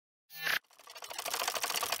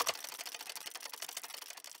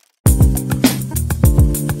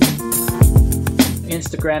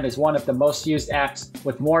Instagram is one of the most used apps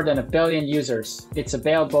with more than 1 billion users. It's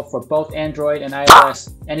available for both Android and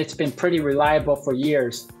iOS, and it's been pretty reliable for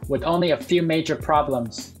years, with only a few major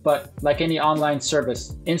problems. But like any online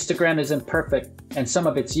service, Instagram isn't perfect, and some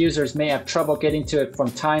of its users may have trouble getting to it from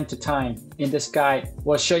time to time. In this guide,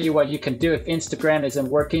 we'll show you what you can do if Instagram isn't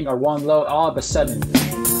working or won't load all of a sudden.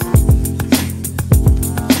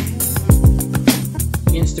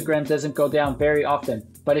 Instagram doesn't go down very often,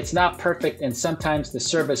 but it's not perfect and sometimes the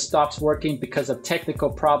service stops working because of technical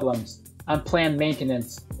problems, unplanned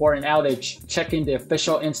maintenance, or an outage. Checking the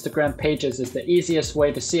official Instagram pages is the easiest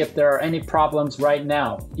way to see if there are any problems right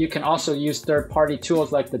now. You can also use third-party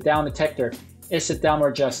tools like the Down Detector,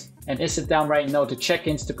 Is-It-Down-or-Just, and Is-It-Down-Right-Now to check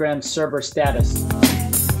Instagram's server status.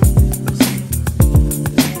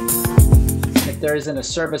 If there isn't a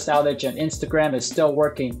service outage and Instagram is still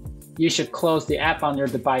working, you should close the app on your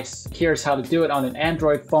device. Here's how to do it on an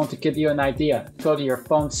Android phone to give you an idea. Go to your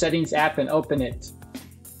phone settings app and open it.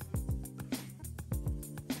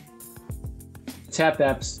 Tap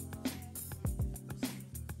apps.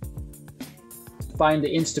 Find the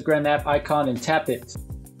Instagram app icon and tap it.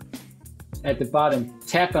 At the bottom,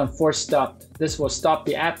 tap on Force Stop. This will stop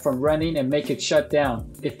the app from running and make it shut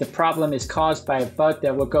down. If the problem is caused by a bug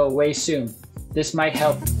that will go away soon, this might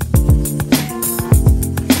help.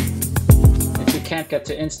 Can't get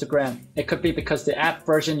to Instagram. It could be because the app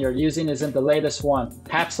version you're using isn't the latest one.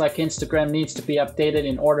 Apps like Instagram needs to be updated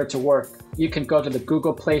in order to work. You can go to the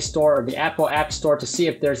Google Play Store or the Apple App Store to see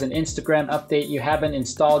if there's an Instagram update you haven't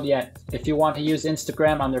installed yet. If you want to use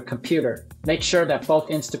Instagram on your computer, make sure that both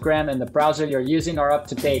Instagram and the browser you're using are up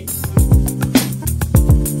to date.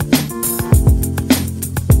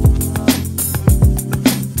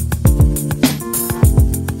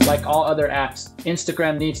 Like all other apps,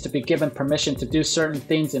 Instagram needs to be given permission to do certain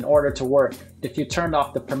things in order to work. If you turn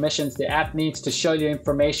off the permissions, the app needs to show you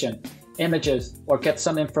information, images, or get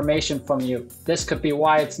some information from you. This could be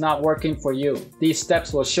why it's not working for you. These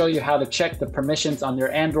steps will show you how to check the permissions on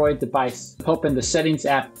your Android device. Open the Settings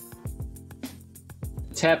app.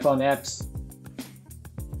 Tap on Apps.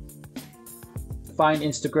 Find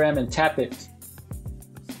Instagram and tap it.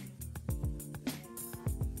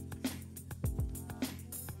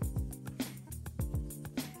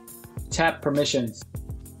 Tap Permissions.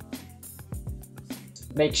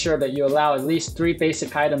 Make sure that you allow at least 3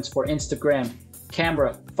 basic items for Instagram: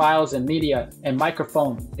 camera, files and media, and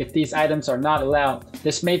microphone. If these items are not allowed,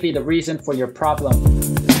 this may be the reason for your problem.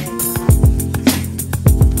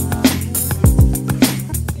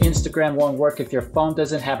 Instagram won't work if your phone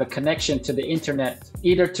doesn't have a connection to the internet,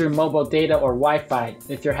 either through mobile data or Wi-Fi.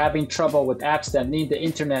 If you're having trouble with apps that need the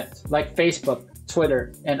internet, like Facebook,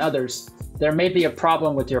 Twitter, and others, there may be a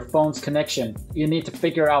problem with your phone's connection. You need to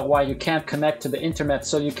figure out why you can't connect to the internet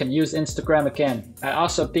so you can use Instagram again. I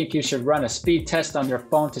also think you should run a speed test on your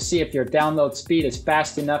phone to see if your download speed is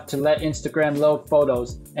fast enough to let Instagram load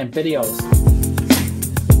photos and videos.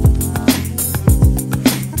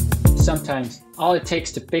 Sometimes, all it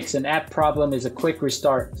takes to fix an app problem is a quick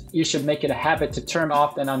restart. You should make it a habit to turn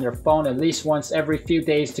off and on your phone at least once every few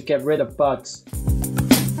days to get rid of bugs.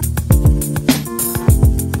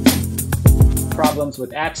 Problems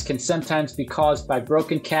with apps can sometimes be caused by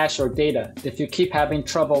broken cache or data. If you keep having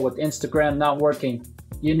trouble with Instagram not working,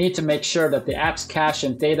 you need to make sure that the app's cache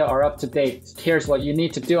and data are up to date. Here's what you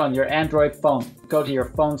need to do on your Android phone. Go to your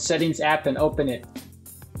phone settings app and open it.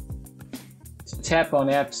 Tap on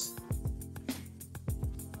Apps.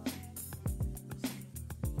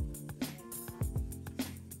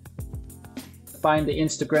 Find the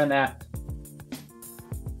Instagram app.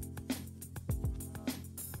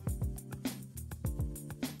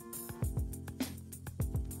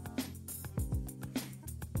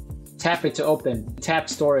 Tap it to open. Tap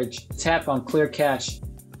Storage. Tap on Clear Cache.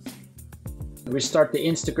 Restart the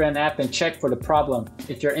Instagram app and check for the problem.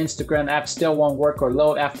 If your Instagram app still won't work or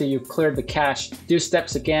load after you've cleared the cache, do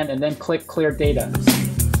steps again and then click Clear Data.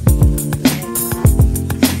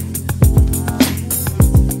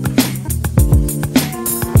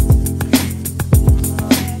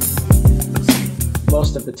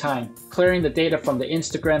 Most of the time, clearing the data from the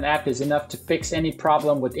Instagram app is enough to fix any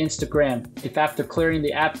problem with Instagram. If after clearing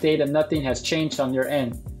the app data nothing has changed on your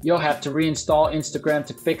end, you'll have to reinstall Instagram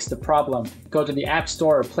to fix the problem. Go to the App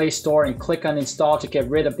Store or Play Store and click on Install to get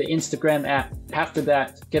rid of the Instagram app. After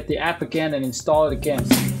that, get the app again and install it again.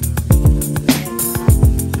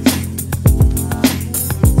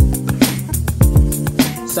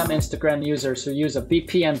 Some Instagram users who use a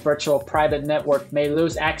VPN virtual private network may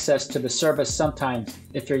lose access to the service sometimes.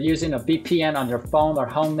 If you're using a VPN on your phone or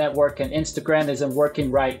home network and Instagram isn't working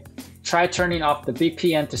right, Try turning off the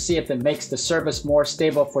VPN to see if it makes the service more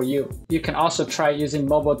stable for you. You can also try using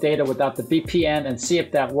mobile data without the VPN and see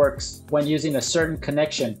if that works when using a certain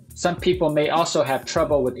connection. Some people may also have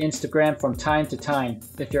trouble with Instagram from time to time.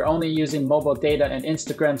 If you're only using mobile data and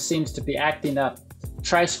Instagram seems to be acting up,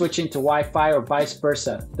 try switching to Wi-Fi or vice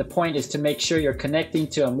versa. The point is to make sure you're connecting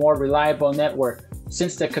to a more reliable network,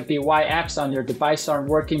 since there could be why apps on your device aren't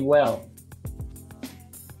working well.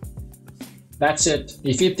 That's it.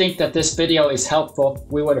 If you think that this video is helpful,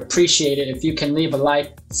 we would appreciate it if you can leave a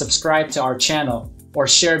like, subscribe to our channel, or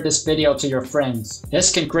share this video to your friends.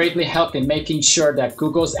 This can greatly help in making sure that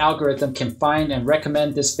Google's algorithm can find and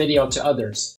recommend this video to others.